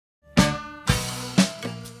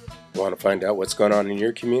Want to find out what's going on in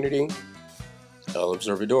your community? El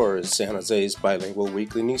Observador is San Jose's bilingual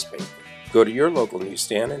weekly newspaper. Go to your local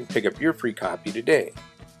newsstand and pick up your free copy today.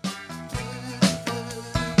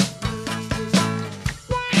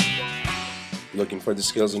 Looking for the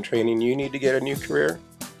skills and training you need to get a new career?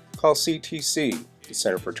 Call CTC, the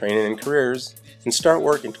Center for Training and Careers, and start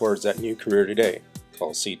working towards that new career today.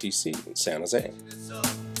 Call CTC in San Jose.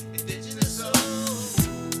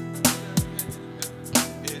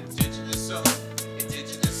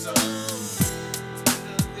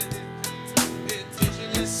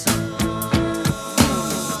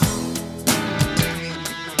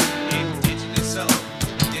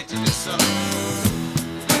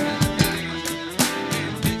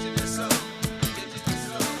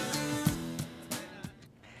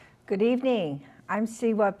 Good evening. I'm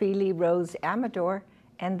Cihuapilli Rose Amador,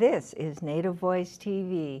 and this is Native Voice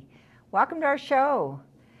TV. Welcome to our show.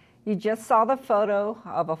 You just saw the photo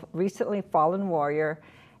of a recently fallen warrior,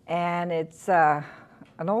 and it's an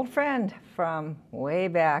old friend from way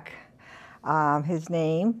back. His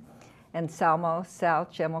name, and Sal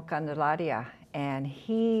Chemo Candelaria, and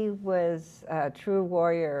he was a true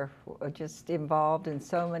warrior, just involved in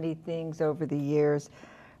so many things over the years,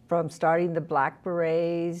 from starting the Black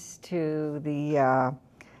Berets to the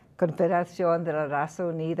Confederación de la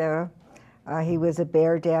Raza Unida. He was a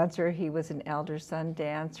bear dancer. He was an elder son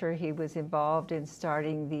dancer. He was involved in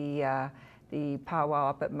starting the POW WOW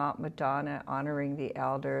up at Mount Madonna, honoring the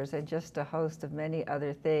elders, and just a host of many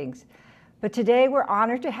other things. But today we're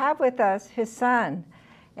honored to have with us his son.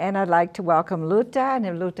 And I'd like to welcome Luta. And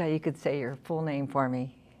Luta, you could say your full name for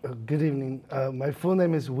me. Good evening. My full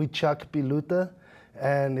name is Wicahpiluta,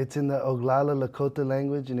 and it's in the Oglala Lakota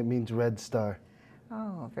language, and it means red star.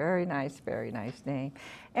 Oh, very nice name.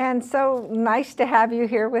 And so nice to have you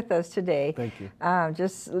here with us today. Thank you.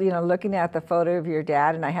 Just, looking at the photo of your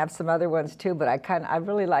dad, and I have some other ones too, but I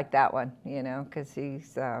really like that one, because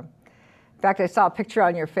he's, in fact, I saw a picture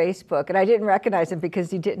on your Facebook, and I didn't recognize him because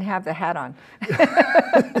he didn't have the hat on.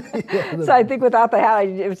 So I think without the hat,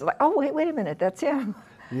 it was like, oh, wait a minute, that's him.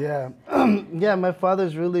 Yeah, yeah. My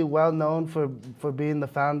father's really well known for being the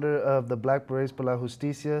founder of the Black Berets por la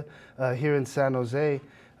Justicia here in San Jose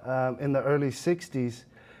in the early '60s,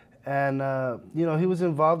 and he was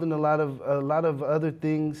involved in a lot of other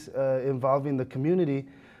things involving the community,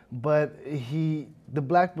 but the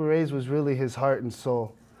Black Berets was really his heart and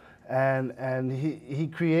soul, and he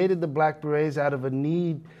created the Black Berets out of a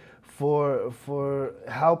need for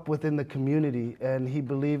help within the community, and he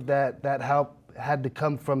believed that help had to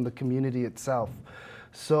come from the community itself.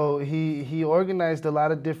 So he organized a lot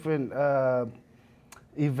of different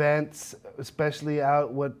events, especially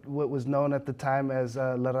out what was known at the time as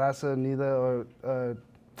La Raza Unida, or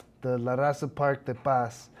the La Raza Park de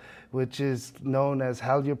Paz, which is known as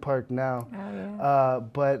Halyard Park now. Oh, yeah.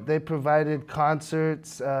 But they provided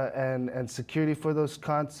concerts and security for those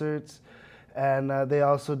concerts. And they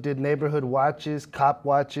also did neighborhood watches, cop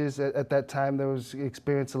watches. At that time, there was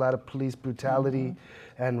experienced a lot of police brutality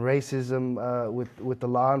and racism with the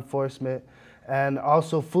law enforcement, and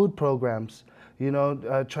also food programs.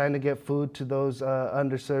 Trying to get food to those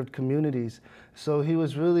underserved communities. So he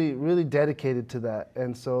was really dedicated to that.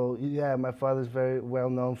 And so, yeah, my father's very well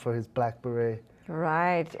known for his Black Beret.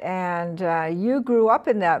 Right, and you grew up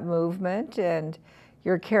in that movement, and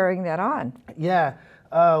you're carrying that on. Yeah.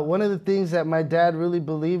 One of the things that my dad really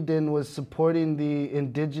believed in was supporting the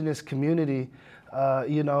indigenous community,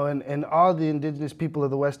 and all the indigenous people of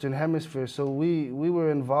the Western Hemisphere. So we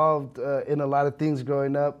were involved in a lot of things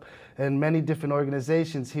growing up, in many different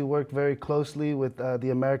organizations. He worked very closely with the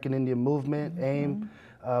American Indian Movement, AIM,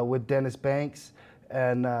 with Dennis Banks,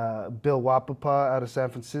 and Bill Wapapa out of San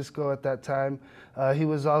Francisco at that time. He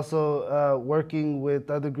was also working with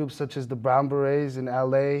other groups such as the Brown Berets in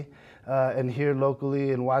LA, and here locally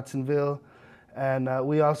in Watsonville. And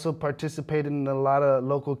we also participated in a lot of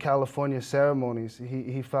local California ceremonies.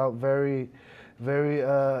 He felt very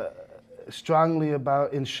strongly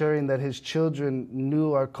about ensuring that his children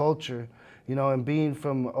knew our culture. And being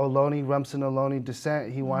from Rumsen Ohlone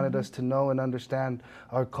descent, he wanted us to know and understand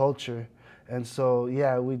our culture. And so,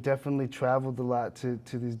 yeah, we definitely traveled a lot to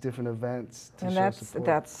these different events to show support.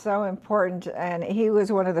 That's so important. And he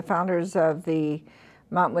was one of the founders of the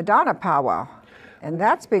Mount Madonna POW WOW, and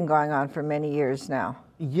that's been going on for many years now.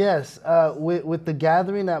 Yes, with the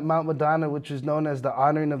gathering at Mount Madonna, which is known as the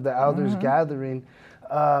Honoring of the Elders gathering,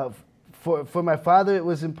 for my father it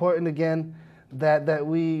was important again that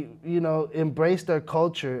we, embraced our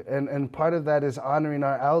culture, and part of that is honoring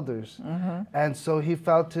our elders. And so he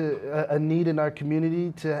felt a need in our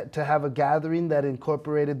community to have a gathering that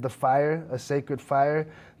incorporated the fire, a sacred fire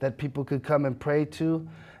that people could come and pray to,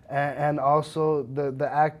 and also the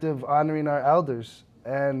act of honoring our elders.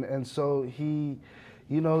 And so he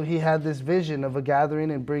had this vision of a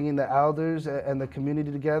gathering and bringing the elders and the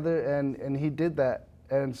community together, and he did that.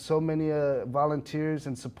 And so many volunteers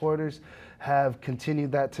and supporters have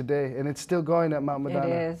continued that today, and it's still going at Mount Madonna.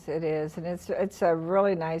 It is, and it's a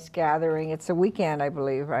really nice gathering. It's a weekend, I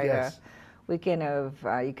believe, right? Yes. A weekend of,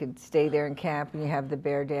 you could stay there and camp, and you have the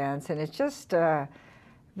bear dance, and it's just a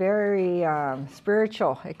very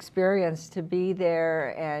spiritual experience to be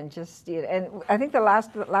there, and just, and I think the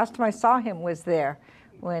last time I saw him was there,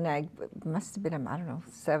 when it must have been, I don't know,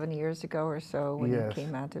 7 years ago or so, when Yes. he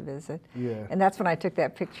came out to visit. Yeah. And that's when I took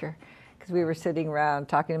that picture, because we were sitting around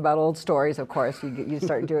talking about old stories. Of course, you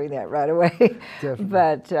start doing that right away. Definitely.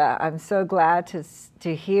 But I'm so glad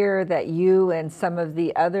to hear that you and some of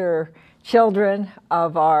the other children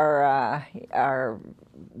of the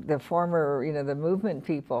former, the movement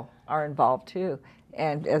people are involved too.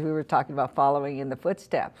 And as we were talking about, following in the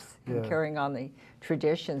footsteps and carrying on the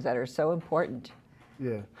traditions that are so important.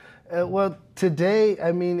 Yeah. Well, today,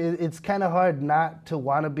 I mean, it's kind of hard not to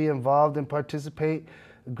want to be involved and participate.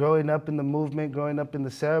 Growing up in the movement, growing up in the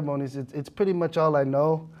ceremonies, it's pretty much all I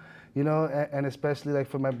know, and especially like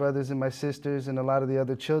for my brothers and my sisters and a lot of the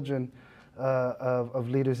other children of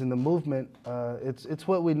leaders in the movement, it's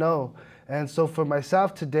what we know. And so for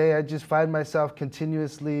myself today, I just find myself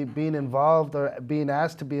continuously being involved or being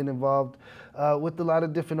asked to be involved with a lot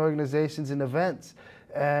of different organizations and events.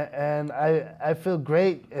 And I feel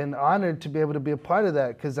great and honored to be able to be a part of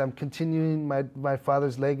that, because I'm continuing my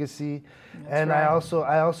father's legacy. That's and right.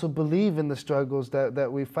 I also believe in the struggles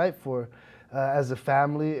that we fight for as a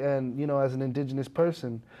family and, as an indigenous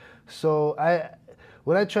person. So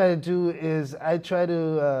what I try to do is I try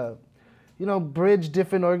to, bridge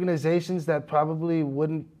different organizations that probably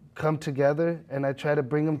wouldn't come together, and I try to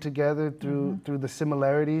bring them together through the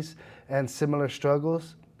similarities and similar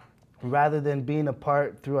struggles, rather than being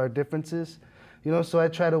apart through our differences. So I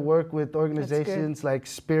try to work with organizations like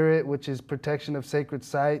Spirit, which is protection of sacred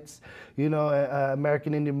sites,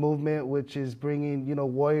 American Indian Movement, which is bringing,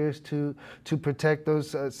 warriors to protect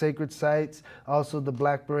those sacred sites. Also the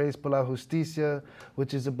Black Berets por la Justicia,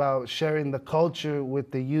 which is about sharing the culture with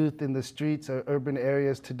the youth in the streets or urban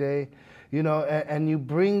areas today. And you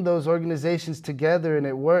bring those organizations together and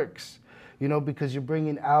it works. Because you're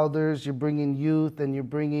bringing elders, you're bringing youth, and you're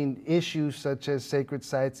bringing issues such as sacred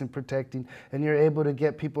sites and protecting, and you're able to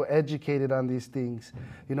get people educated on these things,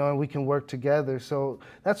 and we can work together. So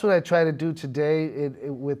that's what I try to do today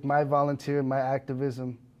with my volunteer and my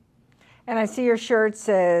activism. And I see your shirt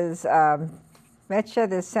says Mecha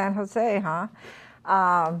de San Jose, huh?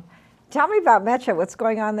 Tell me about Mecha. What's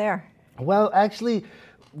going on there? Well, actually,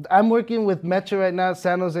 I'm working with Mecha right now,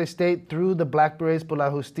 San Jose State, through the Black Berets por la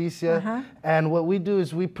Justicia. And what we do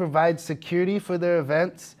is we provide security for their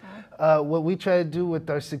events. What we try to do with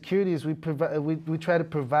our security is we try to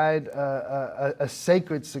provide a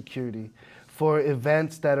sacred security for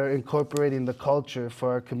events that are incorporating the culture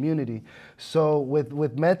for our community. So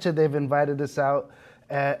with Mecha, they've invited us out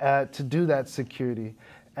to do that security.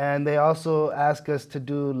 And they also ask us to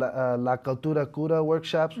do La Cultura Cura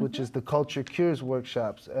workshops, which is the Culture Cures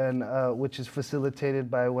workshops, and which is facilitated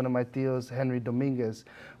by one of my tios, Henry Dominguez,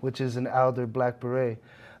 which is an elder Black Beret.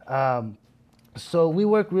 So we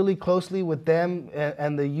work really closely with them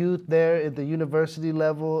and the youth there at the university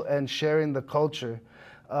level and sharing the culture.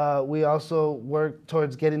 We also work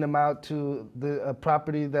towards getting them out to the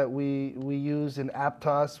property that we use in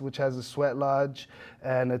Aptos, which has a sweat lodge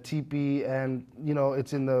and a teepee, and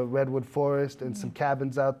it's in the redwood forest and some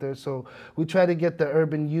cabins out there. So we try to get the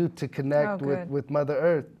urban youth to connect with Mother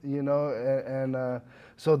Earth, and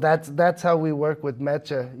so that's how we work with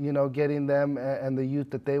Mecha, getting them and the youth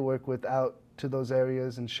that they work with out to those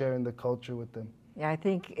areas and sharing the culture with them. Yeah, I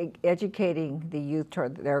think educating the youth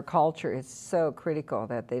toward their culture is so critical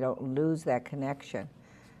that they don't lose that connection.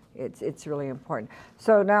 It's really important.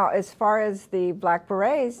 So now, as far as the Black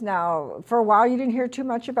Berets, now, for a while you didn't hear too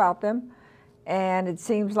much about them, and it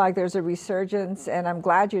seems like there's a resurgence, and I'm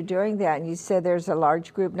glad you're doing that. And you said there's a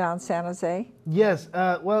large group now in San Jose? Yes.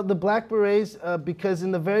 Well, the Black Berets, because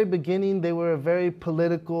in the very beginning they were a very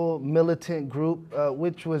political, militant group,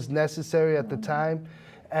 which was necessary at the time.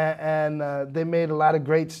 And they made a lot of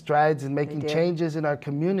great strides in making changes in our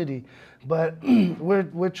community. But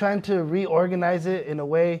we're trying to reorganize it in a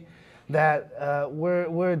way that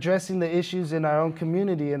we're addressing the issues in our own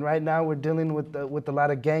community, and right now we're dealing with a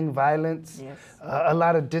lot of gang violence, yes. A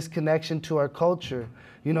lot of disconnection to our culture,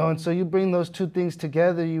 you know. And so you bring those two things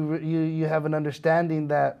together, you have an understanding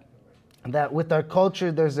that with our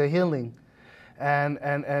culture there's a healing,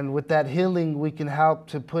 and with that healing we can help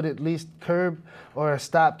to put at least curb or a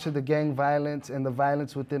stop to the gang violence and the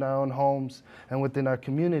violence within our own homes and within our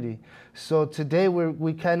community. So today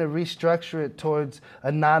we kind of restructure it towards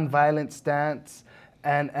a non-violent stance,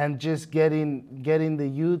 and just getting the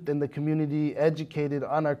youth and the community educated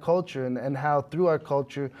on our culture, and how through our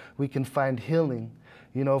culture we can find healing,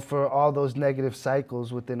 you know, for all those negative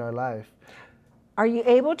cycles within our life. Are you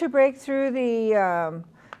able to break through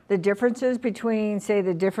the differences between, say,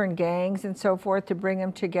 the different gangs and so forth to bring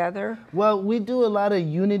them together? Well, we do a lot of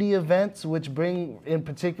unity events, which bring, in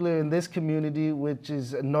particular in this community, which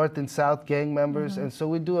is North and South gang members. And so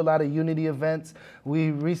we do a lot of unity events.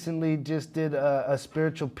 We recently just did a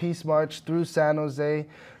spiritual peace march through San Jose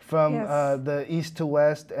from the east to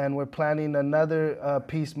west, and we're planning another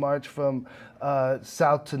peace march from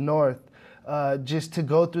south to north. Just to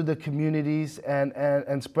go through the communities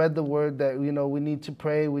and spread the word that, you know, we need to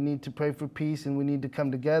pray for peace, and we need to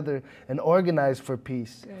come together and organize for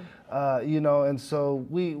peace. You know, and so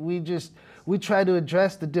we try to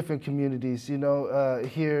address the different communities, you know,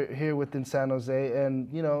 here within San Jose, and,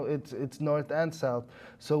 you know, it's north and south.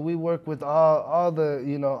 So we work with all the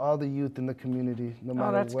youth in the community, no matter what.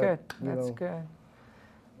 Oh, that's good. That's know. good.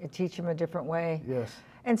 You teach them a different way. Yes.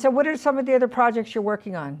 And so what are some of the other projects you're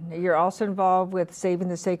working on? You're also involved with Saving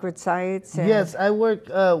the Sacred Sites? Yes, I work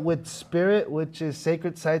with Spirit, which is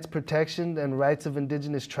Sacred Sites Protection and Rights of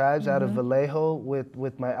Indigenous Tribes out of Vallejo,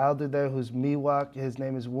 with my elder there who's Miwok. His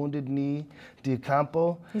name is Wounded Knee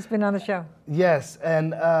Diacampo. He's been on the show. Yes,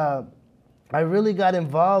 and I really got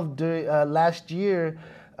involved during, last year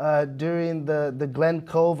during the Glen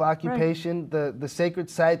Cove occupation. Right. The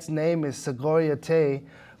sacred site's name is Sagoria Te,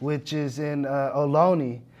 which is in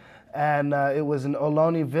Ohlone, and it was an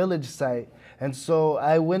Ohlone village site. And so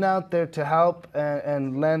I went out there to help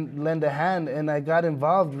and lend a hand, and I got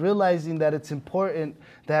involved, realizing that it's important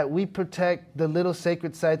that we protect the little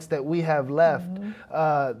sacred sites that we have left.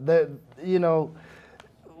 You know,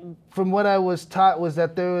 from what I was taught was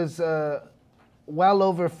that there was well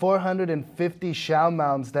over 450 shell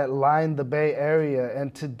mounds that line the Bay Area,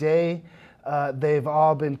 and today they've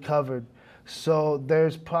all been covered. So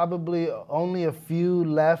there's probably only a few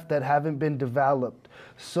left that haven't been developed.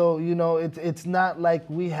 So, you know, it's not like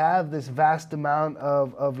we have this vast amount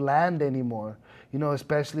of land anymore, you know,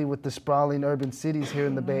 especially with the sprawling urban cities here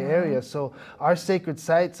in the Bay Area. So our sacred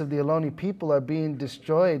sites of the Ohlone people are being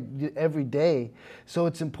destroyed every day. So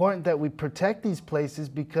it's important that we protect these places,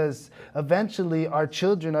 because eventually our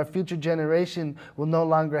children, our future generation, will no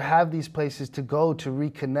longer have these places to go to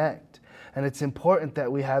reconnect. And it's important that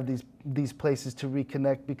we have these places to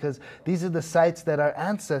reconnect, because these are the sites that our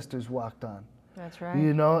ancestors walked on. That's right.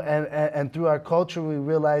 You know, and through our culture we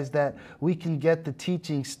realize that we can get the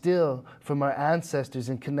teaching still from our ancestors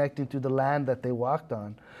and connecting through the land that they walked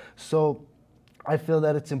on. So I feel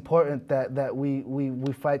that it's important that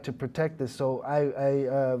we fight to protect this. So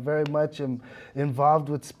I very much am involved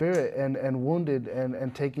with Spirit and Wounded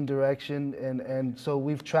and taking direction. And so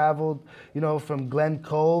we've traveled, you know, from Glen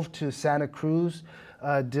Cove to Santa Cruz,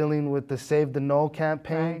 dealing with the Save the Knoll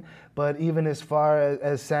campaign. Right. But even as far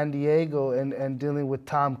as San Diego and dealing with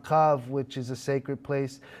Tom Cove, which is a sacred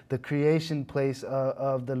place, the creation place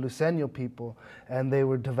of the Luceño people, and they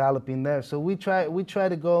were developing there. So we try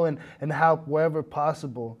to go and help wherever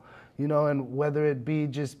possible, you know, and whether it be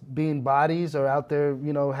just being bodies or out there,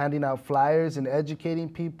 you know, handing out flyers and educating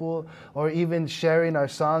people, or even sharing our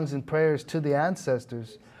songs and prayers to the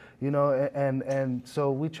ancestors, you know, and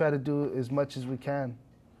so we try to do as much as we can.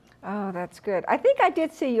 Oh, that's good. I think I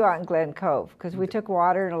did see you out in Glen Cove, because we took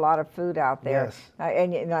water and a lot of food out there. Yes.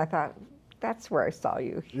 And I thought, that's where I saw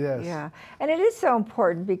you. Yes. Yeah. And it is so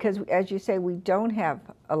important, because, as you say, we don't have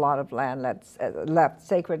a lot of land left,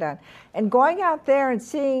 sacred land. And going out there and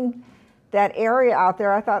seeing that area out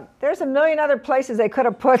there, I thought, there's a million other places they could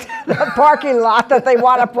have put the parking lot that they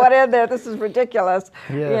want to put in there. This is ridiculous.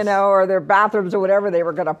 Yes. You know, or their bathrooms or whatever they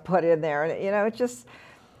were going to put in there. And, you know, it's just,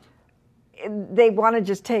 they want to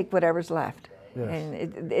just take whatever's left. Yes.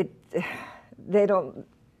 And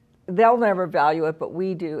they'll never value it, but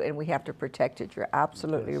we do, and we have to protect it. You're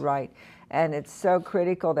absolutely right. And it's so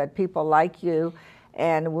critical that people like you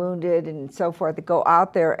and Wounded and so forth that go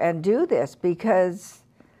out there and do this, because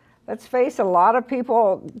let's face it, a lot of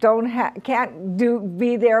people can't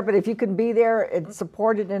be there, but if you can be there and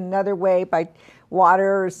support it in another way by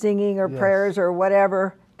water or singing or prayers or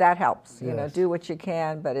whatever, that helps. You know, Yes. do what you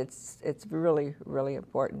can, but it's really, really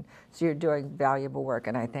important. So you're doing valuable work,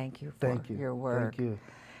 and I thank you for your work. Thank you.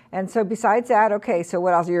 And so besides that, okay, so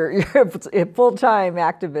what else? You're full-time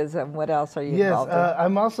activism. What else are you involved in?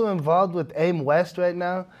 I'm also involved with AIM West right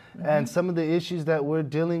now, and some of the issues that we're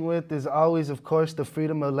dealing with is always, of course, the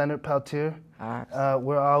freedom of Leonard Peltier.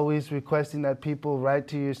 We're always requesting that people write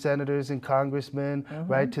to your senators and congressmen,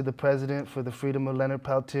 write to the president for the freedom of Leonard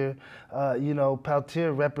Peltier. You know,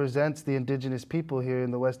 Peltier represents the indigenous people here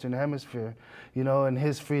in the Western Hemisphere, you know, and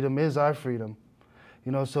his freedom is our freedom.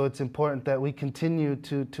 You know, so it's important that we continue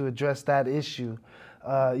to address that issue.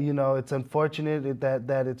 You know, it's unfortunate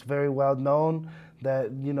that it's very well known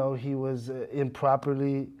that, you know, he was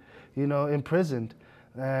improperly, you know, imprisoned,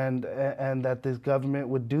 and that this government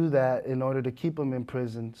would do that in order to keep him in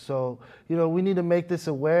prison. So, you know, we need to make this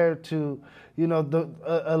aware to, you know,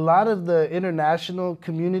 a lot of the international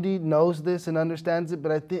community knows this and understands it,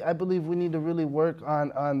 but I believe we need to really work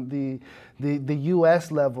on the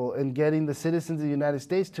U.S. level and getting the citizens of the United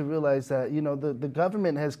States to realize that, you know, the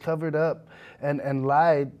government has covered up and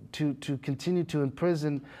lied to continue to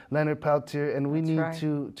imprison Leonard Peltier, and we need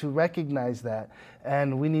to recognize that,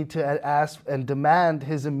 and we need to ask and demand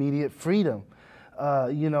his immediate freedom.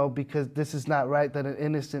 You know, because this is not right that an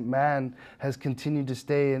innocent man has continued to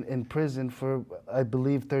stay in prison for, I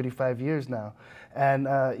believe, 35 years now. And,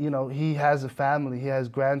 you know, he has a family, he has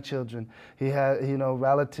grandchildren, he has, you know,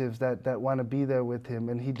 relatives that want to be there with him,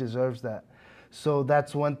 and he deserves that. So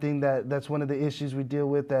that's one thing that's one of the issues we deal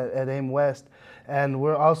with at AIM West. And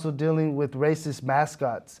we're also dealing with racist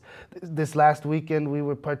mascots. This last weekend, we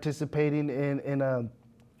were participating in a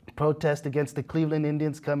protest against the Cleveland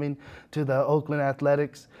Indians coming to the Oakland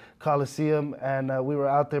Athletics Coliseum, and we were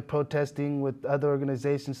out there protesting with other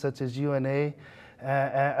organizations such as UNA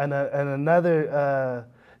and another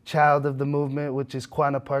child of the movement, which is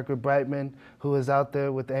Quanah Parker Brightman, who is out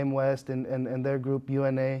there with AIM West and their group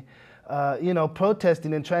UNA, you know,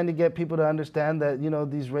 protesting and trying to get people to understand that, you know,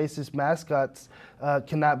 these racist mascots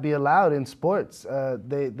cannot be allowed in sports.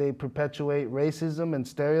 They perpetuate racism and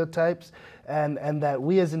stereotypes, and that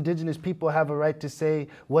we as indigenous people have a right to say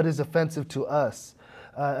what is offensive to us.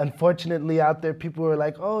 Unfortunately, out there, people were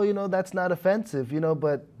like, oh, you know, that's not offensive, you know,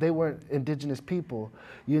 but they weren't indigenous people,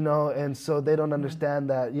 you know, and so they don't understand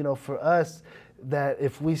that, you know, for us, that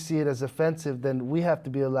if we see it as offensive, then we have to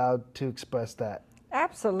be allowed to express that.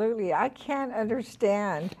 Absolutely. I can't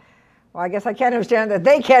understand. Well, I guess I can't understand that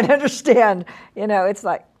they can't understand. You know, it's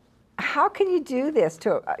like, how can you do this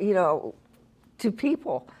to, you know, to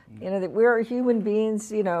people? You know, that we're human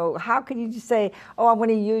beings, you know, how can you just say, oh, I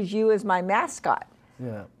want to use you as my mascot?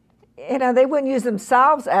 Yeah. You know, they wouldn't use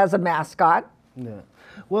themselves as a mascot. Yeah.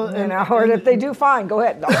 Well, you know, or if they do, fine, go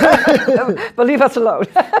ahead. But leave us alone.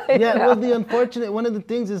 Yeah, well, the unfortunate, one of the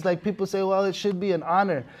things is like people say, well, it should be an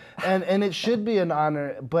honor. And it should be an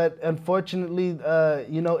honor. But unfortunately,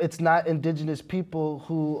 you know, it's not indigenous people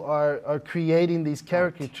who are creating these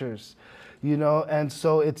caricatures. You know, and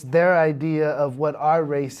so it's their idea of what our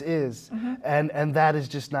race is. And that is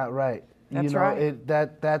just not right. That's you know,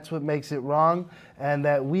 right. That's what makes it wrong, and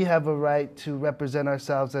that we have a right to represent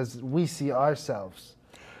ourselves as we see ourselves.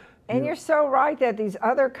 And you're so right that these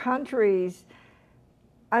other countries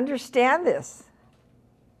understand this.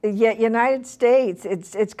 Yet United States,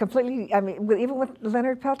 it's completely, I mean, even with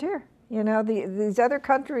Leonard Peltier, you know, these other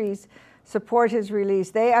countries support his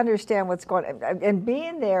release. They understand what's going on. And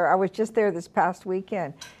being there, I was just there this past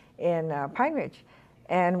weekend in Pine Ridge.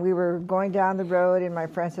 And we were going down the road, and my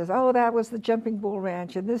friend says, oh, that was the Jumping Bull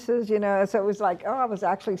Ranch, and this is, you know, so it was like, oh, I was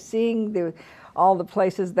actually seeing all the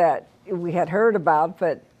places that we had heard about,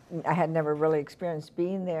 but I had never really experienced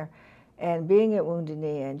being there. And being at Wounded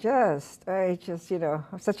Knee, and it's just, you know,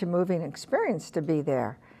 such a moving experience to be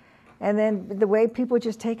there. And then the way people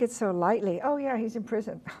just take it so lightly, oh yeah, he's in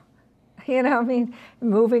prison. You know, I mean,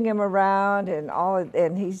 moving him around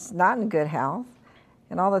and he's not in good health.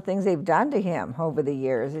 And all the things they've done to him over the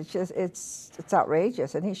years, it's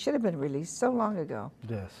outrageous. And he should have been released so long ago.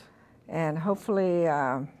 Yes. And hopefully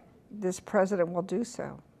this president will do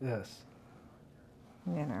so. Yes.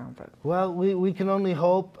 You know, but. Well, we can only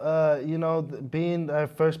hope, you know, being our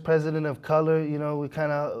first president of color, you know, we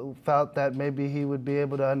kind of felt that maybe he would be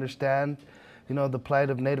able to understand, you know, the plight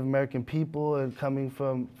of Native American people, and coming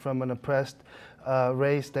from an oppressed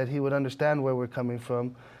race, that he would understand where we're coming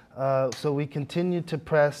from. So we continue to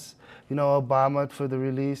press, you know, Obama for the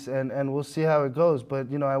release, and we'll see how it goes.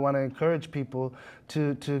 But, you know, I want to encourage people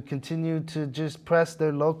to continue to just press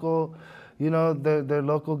their local, you know, their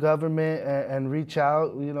local government, and reach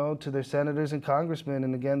out, you know, to their senators and congressmen,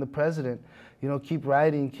 and again, the president, keep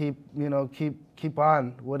writing, keep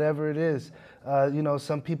on, whatever it is.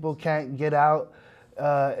 Some people can't get out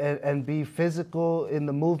and be physical in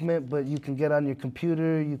the movement, but you can get on your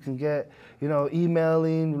computer, you can get,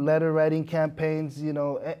 emailing, letter writing campaigns,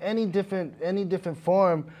 any different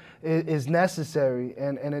form is necessary,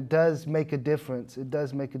 and it does make a difference. It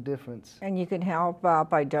does make a difference. And you can help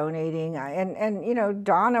by donating. And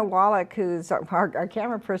Donna Wallach, who's our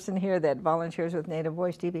camera person here that volunteers with Native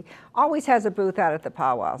Voice TV, always has a booth out at the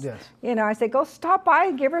powwows. Yes. I say, go stop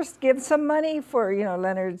by, give some money for,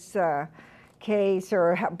 Leonard's case,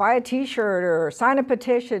 or buy a t-shirt, or sign a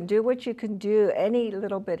petition. Do what you can do. Any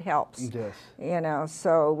little bit helps. Yes.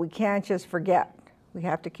 So we can't just forget. We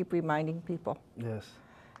have to keep reminding people. Yes.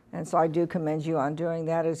 And so I do commend you on doing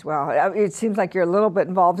that as well. It seems like you're a little bit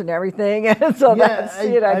involved in everything. So yeah, that's,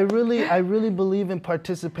 I really believe in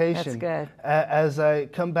participation. That's good. As I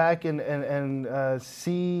come back and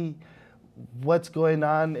see what's going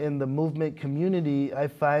on in the movement community, I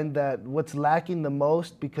find that what's lacking the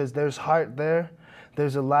most, because there's heart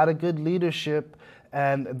there's a lot of good leadership,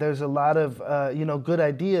 and there's a lot of good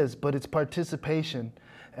ideas, but it's participation.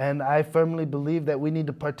 And I firmly believe that we need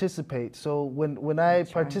to participate. So when I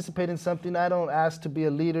participate in something, I don't ask to be a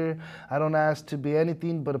leader. I don't ask to be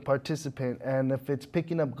anything but a participant. And if it's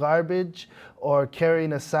picking up garbage, or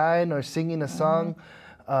carrying a sign, or singing a song,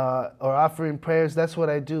 or offering prayers, that's what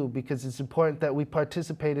I do, because it's important that we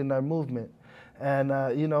participate in our movement. And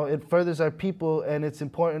it furthers our people, and it's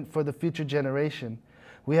important for the future generation.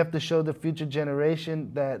 We have to show the future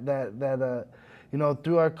generation that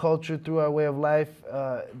through our culture, through our way of life,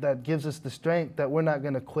 that gives us the strength that we're not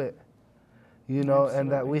going to quit,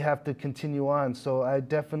 and that we have to continue on. So I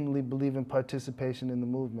definitely believe in participation in the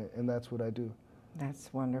movement, and that's what I do.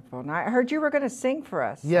 That's wonderful. And I heard you were going to sing for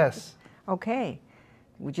us. Yes. Okay.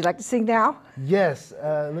 Would you like to sing now? Yes.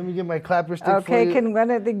 Let me get my clapper stick for you. Okay, can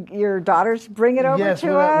one of your daughters bring it over to us?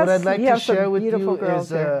 What I'd like to share with you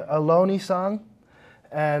is a a Ohlone song.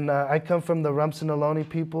 And I come from the Rumsen Ohlone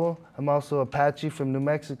people. I'm also Apache from New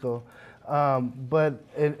Mexico. But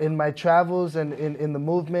in my travels and in the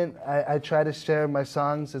movement, I try to share my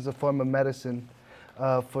songs as a form of medicine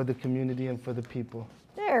for the community and for the people.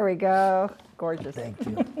 There we go. Gorgeous. Thank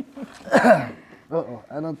you. Uh-oh,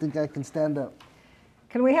 I don't think I can stand up.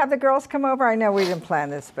 Can we have the girls come over? I know we didn't plan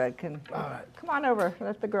this, but All right. Come on over.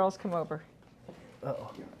 Let the girls come over.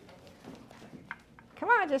 Uh-oh. Come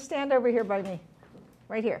on, just stand over here by me.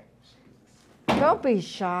 Right here. Don't be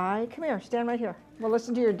shy. Come here, stand right here. We'll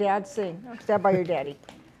listen to your dad sing. Stand by your daddy.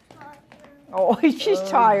 Oh, she's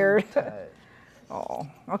tired. Oh,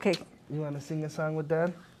 okay. You want to sing a song with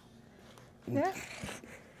Dad? Yeah.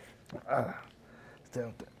 Stand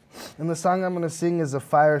up there. And the song I'm going to sing is a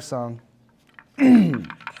fire song. Sotoni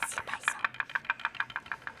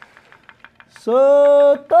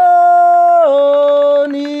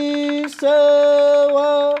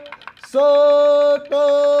sewa, Sotoni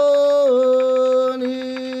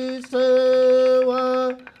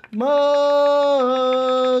sewa, makatura.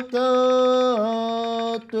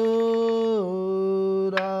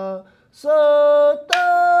 Sotoni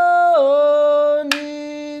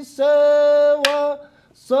sewa,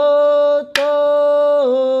 Sotoni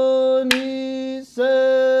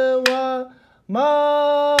sewa,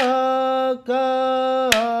 makatura.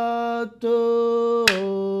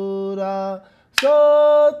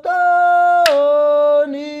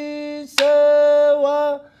 Sotoni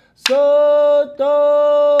sewa, Sotoni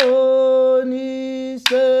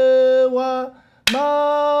sewa,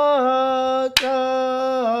 makatura.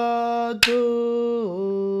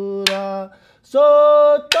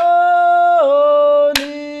 Sotoni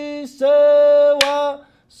sewa,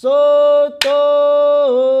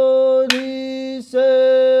 Sotoni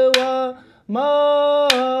sewa,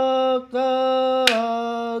 makatura.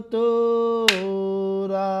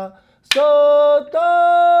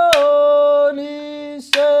 Sotoni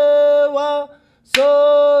sewa,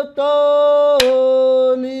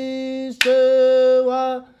 Sotoni sewa,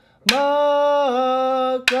 makatura.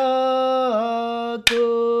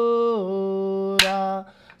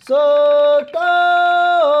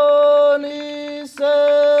 Sotoni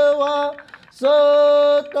sewa,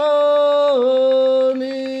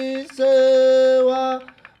 Sotoni sewa,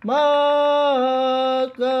 makatura.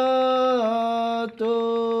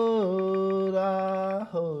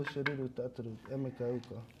 Oh, shiriru tataru,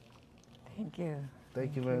 emekauko. Thank you.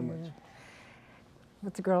 Thank you very much.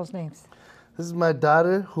 What's the girls' names? This is my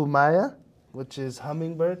daughter, Humaya, which is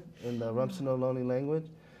hummingbird in the Rumsen Ohlone language.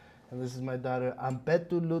 And this is my daughter,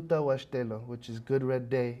 Wicahpiluta, which is good red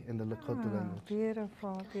day in the Lakota language.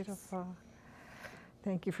 Beautiful, beautiful.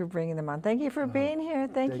 Thank you for bringing them on. Thank you for being here.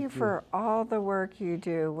 Thank you for all the work you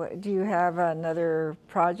do. Do you have another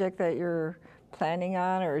project that you're planning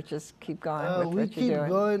on, or just keep going with what you're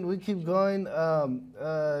doing? We keep going,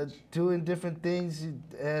 doing different things,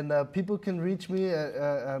 and people can reach me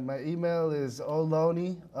at my email is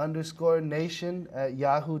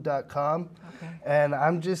oloni_nation@yahoo.com. Okay. And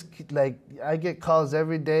I'm just like, I get calls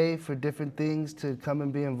every day for different things to come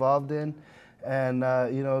and be involved in. And,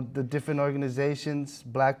 you know, the different organizations,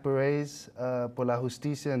 Black Berets, Por la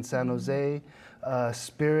Justicia in San Jose,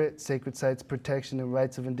 Spirit, Sacred Sites Protection and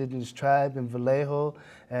Rights of Indigenous Tribe in Vallejo,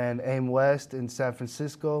 and AIM West in San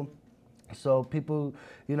Francisco. So people,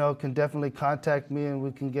 you know, can definitely contact me, and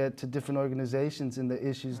we can get to different organizations and the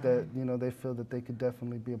issues that, you know, they feel that they could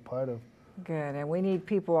definitely be a part of. Good, and we need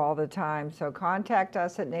people all the time. So contact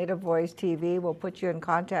us at Native Voice TV. We'll put you in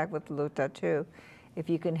contact with Luta too, if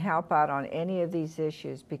you can help out on any of these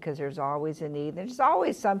issues, because there's always a need. There's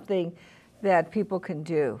always something that people can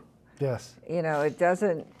do. Yes. You know, it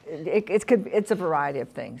doesn't, it's a variety of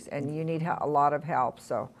things, and you need a lot of help.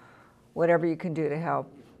 So whatever you can do to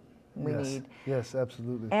help, we need. Yes,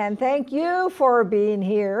 absolutely. And thank you for being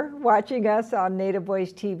here, watching us on Native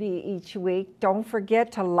Voice TV each week. Don't forget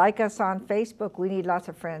to like us on Facebook. We need lots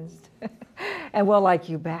of friends, and we'll like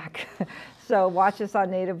you back. So watch us on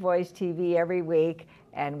Native Voice TV every week,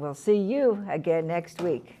 and we'll see you again next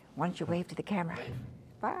week. Why don't you wave to the camera?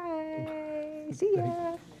 Bye. See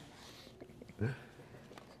ya.